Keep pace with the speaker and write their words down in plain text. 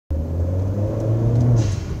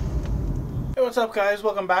What's up, guys?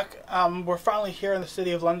 Welcome back. We're finally here in the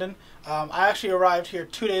city of London. I actually arrived here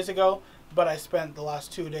 2 days ago, but I spent the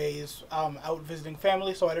last 2 days out visiting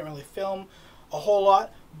family, so I didn't really film a whole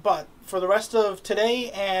lot. But for the rest of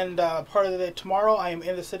today and part of the day tomorrow, I am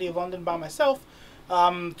in the city of London by myself.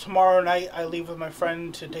 Tomorrow night, I leave with my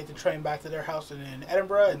friend to take the train back to their house in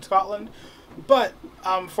Edinburgh, in Scotland. But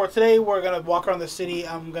for today, we're going to walk around the city.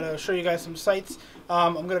 I'm going to show you guys some sights.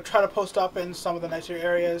 I'm going to try to post up in some of the nicer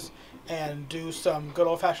areas and do some good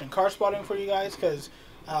old-fashioned car spotting for you guys, because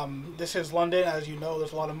this is London. As you know,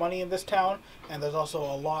 there's a lot of money in this town, and there's also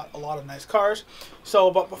a lot of nice cars.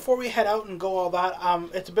 But before we head out and go all that,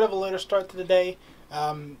 it's a bit of a later start to the day.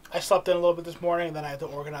 I slept in a little bit this morning, and then I had to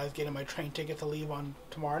organize getting my train ticket to leave on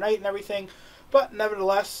tomorrow night and everything. But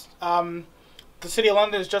nevertheless, the city of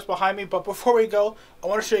London is just behind me. But before we go, I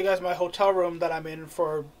want to show you guys my hotel room that I'm in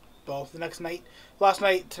for, well, last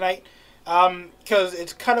night, tonight. Because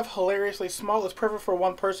it's kind of hilariously small. It's perfect for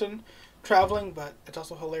one person traveling, but it's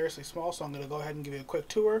also hilariously small. So I'm going to go ahead and give you a quick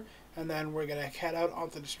tour, and then we're going to head out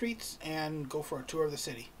onto the streets and go for a tour of the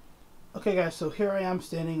city. Okay, guys, so here I am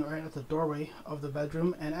standing right at the doorway of the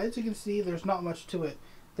bedroom, and as you can see, there's not much to it.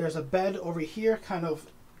 There's a bed over here, kind of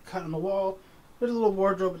cut in the wall. There's a little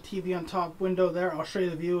wardrobe, a TV on top, window there. I'll show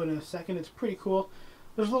you the view in a second. It's pretty cool.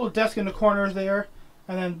 There's a little desk in the corners there,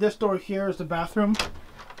 and then this door here is the bathroom,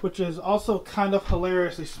 which is also kind of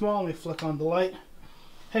hilariously small. Let me flick on the light.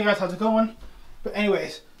 Hey guys, how's it going? But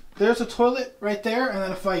anyways, there's a toilet right there, and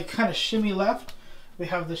then if I kind of shimmy left, we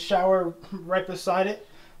have the shower right beside it.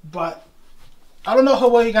 But I don't know how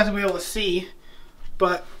well you guys will be able to see,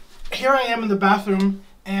 but here I am in the bathroom,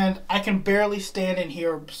 and I can barely stand in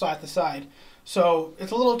here side to side. So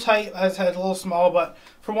it's a little tight, as I said, a little small, but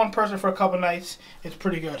for one person for a couple nights, it's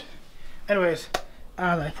pretty good. Anyways,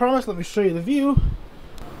 as I promised, let me show you the view.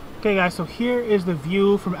 Okay guys, so here is the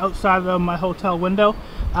view from outside of my hotel window.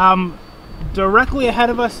 Directly ahead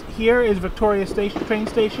of us here is Victoria Station, train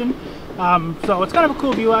station. So it's kind of a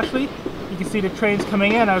cool view actually. You can see the trains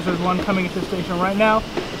coming in, as there's one coming into the station right now.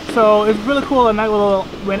 So it's really cool at night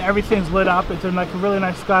when everything's lit up. It's like a really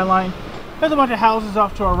nice skyline. There's a bunch of houses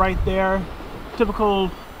off to our right there. Typical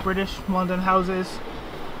British London houses.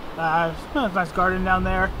 There's a nice garden down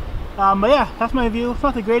there. But yeah, that's my view. It's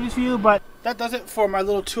not the greatest view, but that does it for my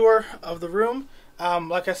little tour of the room.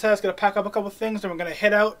 Like I said, I was going to pack up a couple things, and we're going to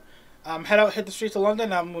head out, hit the streets of London.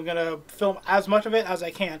 We're going to film as much of it as I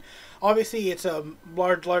can. Obviously, it's a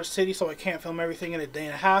large city, so I can't film everything in a day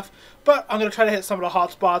and a half. But I'm going to try to hit some of the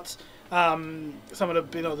hot spots, some of the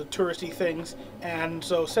the touristy things. And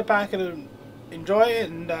so sit back and enjoy,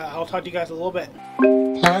 and I'll talk to you guys in a little bit.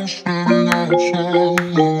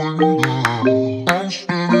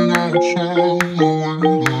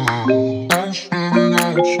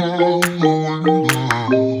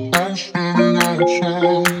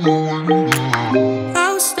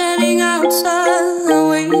 I was standing outside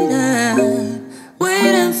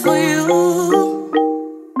waiting for you.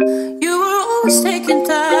 You were always taking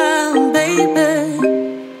time, baby,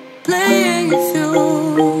 playing it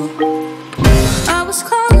through. I was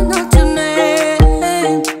calling out your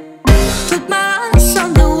name, with my eyes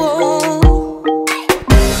on the wall.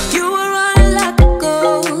 You were running like a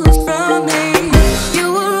ghost from me. You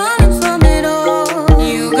were running from it all.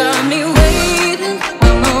 You got me waiting,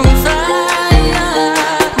 I'm on fire.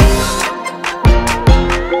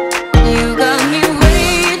 You got me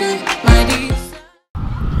waiting, my dear.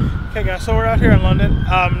 Okay guys, so we're out here in London.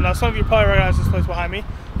 Now some of you probably recognize this place behind me.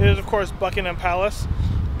 It is of course Buckingham Palace.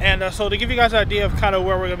 And so to give you guys an idea of kind of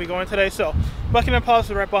where we're going to be going today, so Buckingham Palace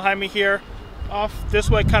is right behind me here. Off this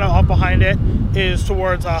way, kind of up behind it, is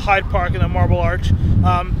towards Hyde Park and the Marble Arch.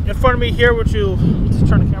 In front of me here, let's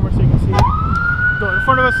turn the camera so you can see. So in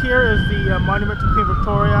front of us here is the monument to Queen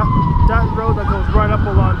Victoria. That road that goes right up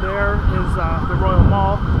along there is the Royal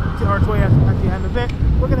Mall. It's the archway at the end of it.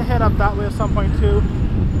 We're going to head up that way at some point too.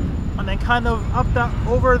 And then kind of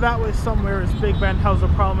over that way somewhere is Big Ben, House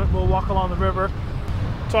of Parliament. We'll walk along the river.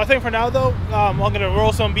 So I think for now though, I'm going to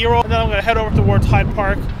roll some B-roll, and then I'm going to head over towards Hyde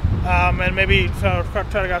Park, and maybe try to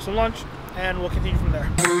grab some lunch, and we'll continue from there.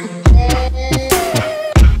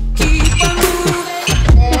 Keep on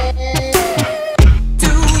moving to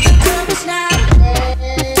the purpose now,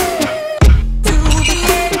 to the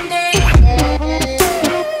ending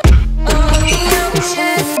of the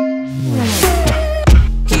ocean.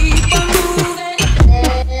 Keep on moving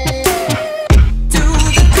to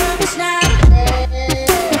the purpose now.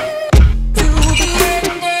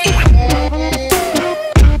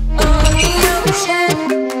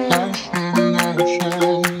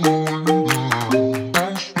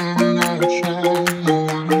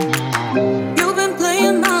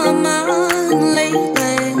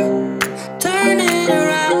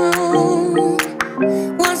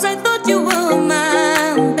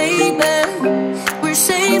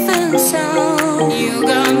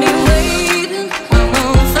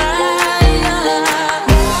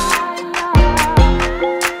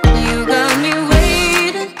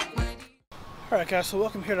 guys, so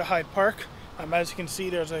welcome here to Hyde Park. As you can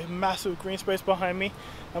see, there's a massive green space behind me.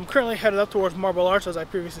 I'm currently headed up towards Marble Arch, as I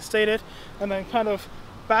previously stated, and then kind of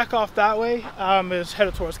back off that way is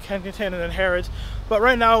headed towards Kensington and then Harrods. But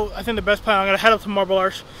right now, I think the best plan, I'm going to head up to Marble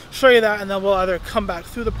Arch, show you that, and then we'll either come back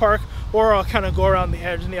through the park, or I'll kind of go around the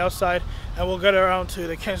edge and the outside, and we'll get around to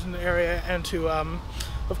the Kensington area and to,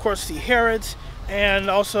 of course, see Harrods.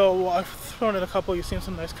 And also, I've thrown in a couple, you've seen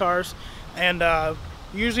some nice cars, and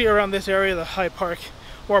usually around this area, the Hyde Park,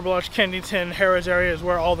 Marble Arch, Kensington, Harrods area is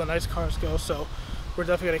where all the nice cars go, so we're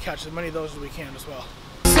definitely going to catch as many of those as we can as well.